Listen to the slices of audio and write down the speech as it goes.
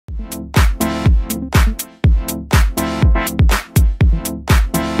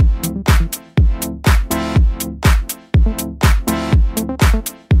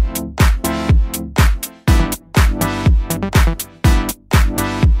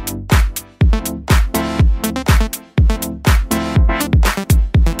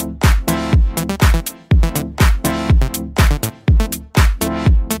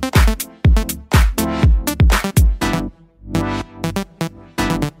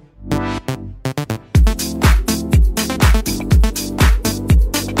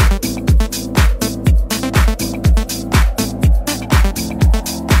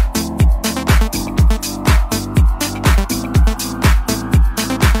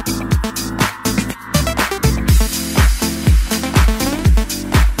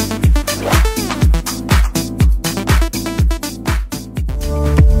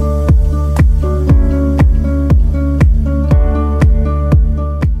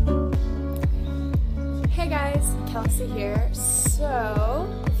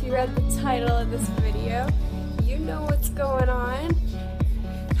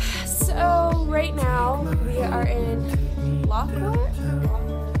are in Lockhart,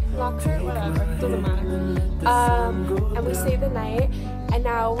 whatever, doesn't matter. And we stayed the night, and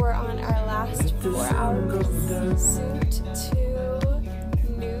now we're on our last 4-hour pursuit to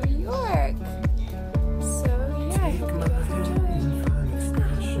New York. So yeah, I hope you guys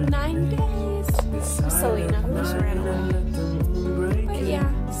enjoy. 9 days. Selena, who just ran away. But yeah,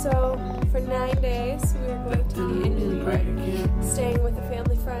 so for 9 days we are going to be in New York, staying with a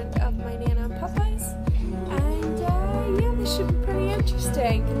family friend of my Nana and Papa's. And yeah, this should be pretty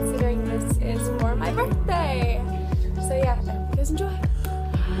interesting considering this is for my birthday. So yeah, I hope you guys enjoy.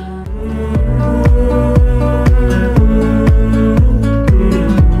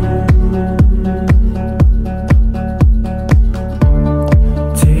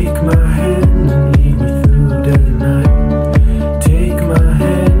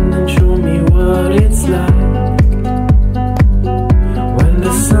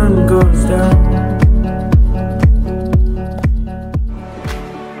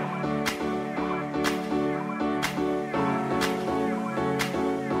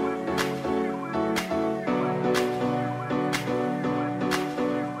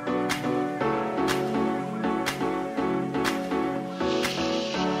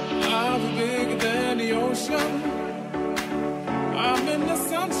 I'm in the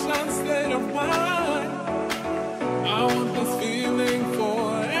sunshine state of mind. I want this feeling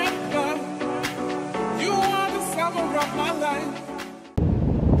forever. You are the summer of my life.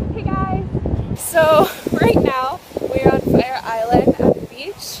 Hey guys! So right now we're on Fire Island at the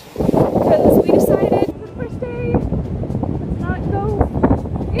beach because we decided for the first day, let's not go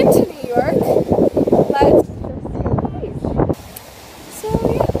into New York. Let's just stay at the beach. So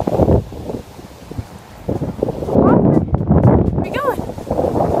yeah.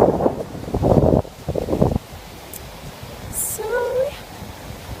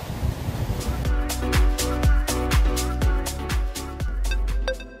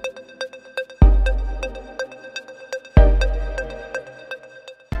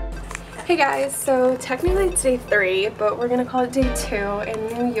 Hey guys, so technically it's day 3, but we're gonna call it day 2 in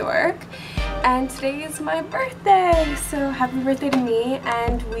New York. And today is my birthday, so happy birthday to me.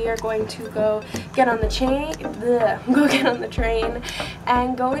 And we are going to go get on the train,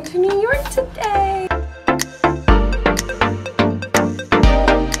 and go into New York today.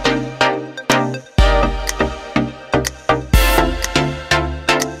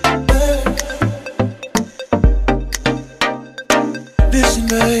 Listen,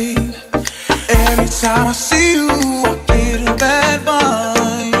 babe. Every time I see you, I get a bad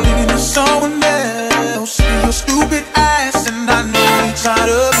vibe. Thinking of someone else, see your stupid ass, and I know you try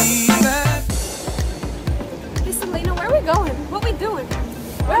to be bad. Hey Selena, where are we going? What are we doing?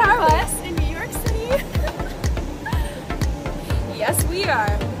 Where are we? In New York City? Yes, we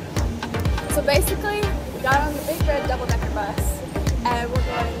are. So basically, we got on the big red double-decker bus, and we're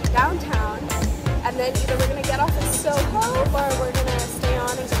going downtown, and then either we're going to get off in Soho, or we're going to stay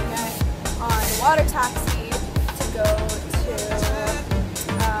on and go get on a water taxi to go to,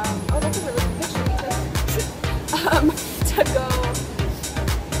 oh that's a really good picture, to go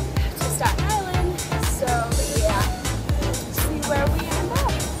to Staten Island, so yeah, see where we end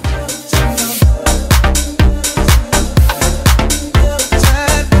up.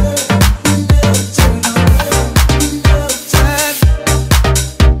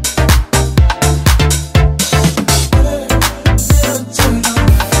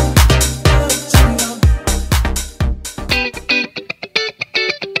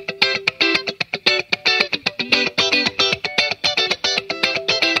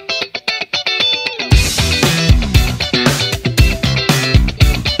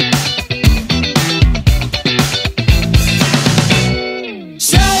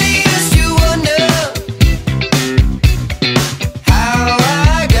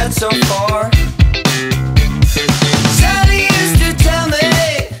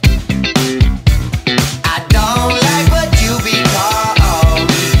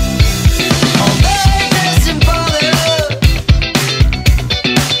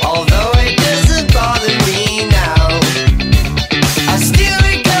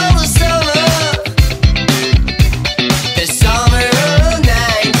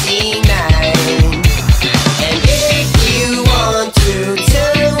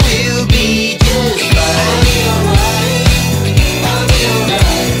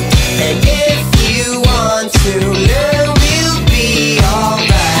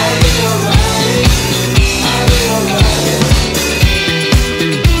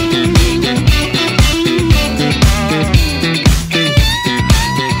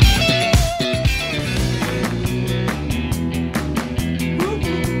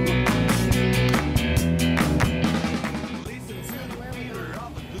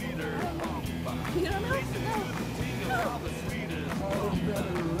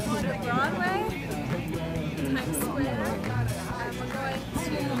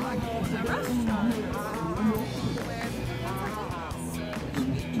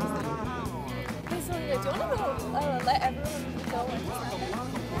 want to know, let everyone know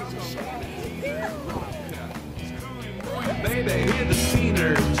what's happening? Baby, hit the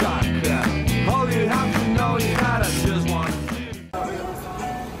scenery, Jock. All you have to know is that I just want to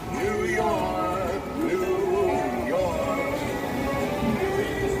New York, New York.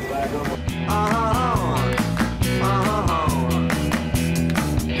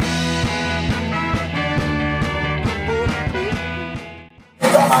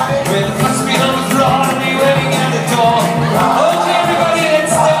 With the speed on the floor, I'll be waiting at the door. Okay, everybody,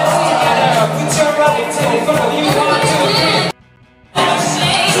 let's dance together. Put your right hand in front of you, 1, 2, 3.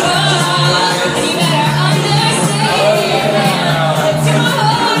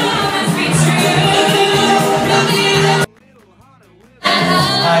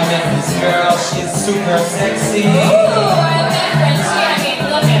 I met this girl, she's super sexy. Ooh, I met Frenchie, I mean,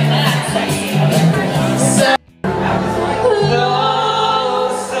 look at that sexy. So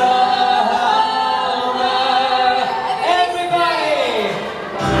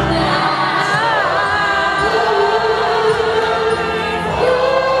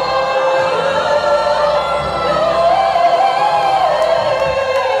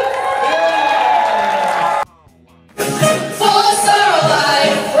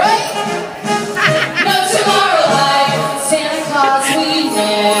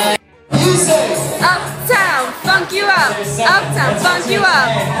Uptown, funk you up.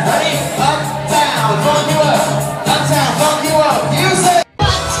 Ready? Uptown, funk you up. Uptown, funk you up. Music.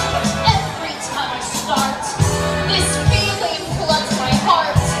 But every time I start, this feeling floods my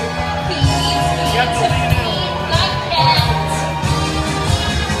heart. Believe me, to me, I can't.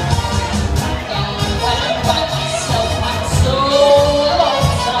 When I'm by myself, I'm so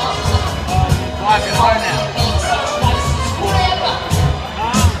lonesome. Walk it hard now. Makes it twice as grim.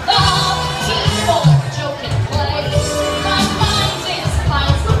 The people joke and play. My mind is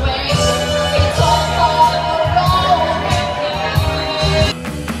miles away. It's all gone wrong again.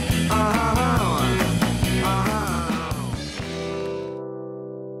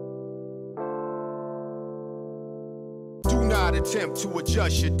 Do not attempt to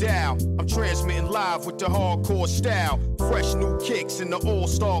adjust your dial. I'm transmitting live with the hardcore style. Fresh new kicks in the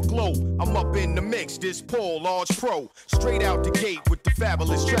all-star glow. I'm up in the mix, this Paul, large pro. Straight out the gate with the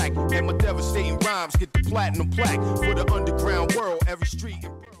fabulous track. And my devastating rhymes get the platinum plaque. For the underground world, every street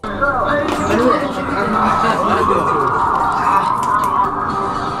and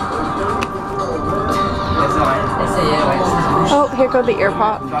Oh, here go the ear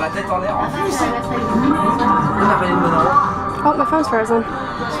pop. Oh, my phone's frozen.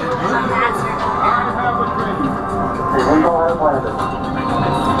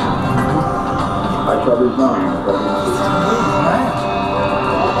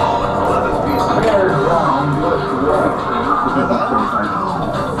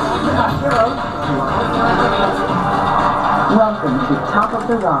 Welcome to Top of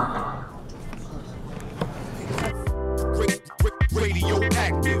the Rock.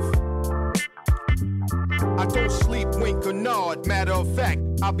 radioactive. I don't sleep, wink or nod. Matter of fact,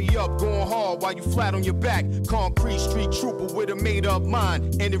 I'll be up going hard while you flat on your back. Concrete street trooper with a made up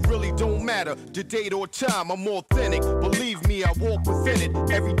mind. And it really don't matter the date or time. I'm authentic. Believe me, I walk within it.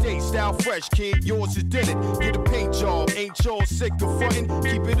 Every day, style fresh, kid. Yours is did it. Get a paint job. Ain't y'all sick of frontin'?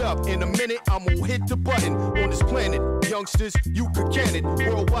 Keep it up. In a minute, I'm gonna hit the button on this planet. Youngsters, you could can it.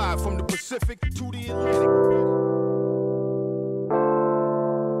 Worldwide from the Pacific to the Atlantic.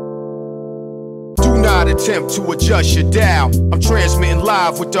 Do not attempt to adjust your dial. I'm transmitting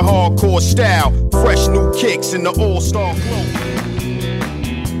live with the hardcore style. Fresh new kicks in the all-star glow.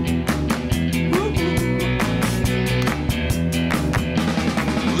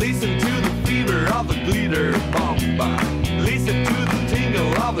 Listen to the fever of the glitter bomba. Listen to the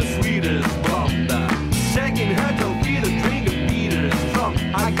tingle of the sweetest bomba. Checking her to be the drink of beaters from.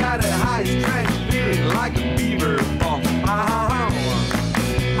 I got a high strength feeling like a beaver bomb.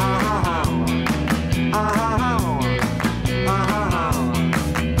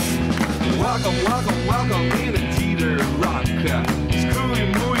 Welcome, welcome, welcome in a teeter rock. Screwy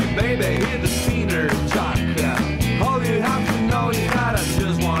mooey, baby, hit the scenery jock. All you have to know is that I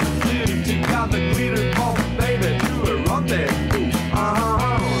just want to take out the glitter pump, baby, do a rendezvous.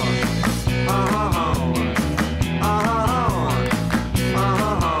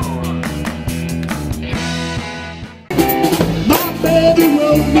 My baby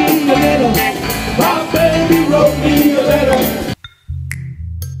wrote me a letter. My baby wrote me a letter.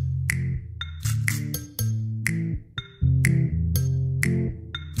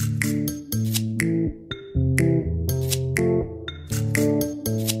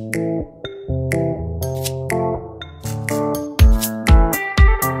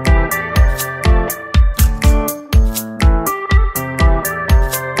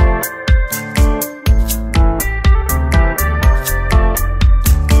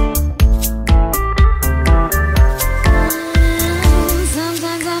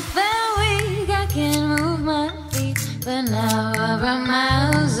 but now I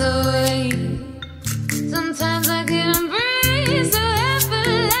remind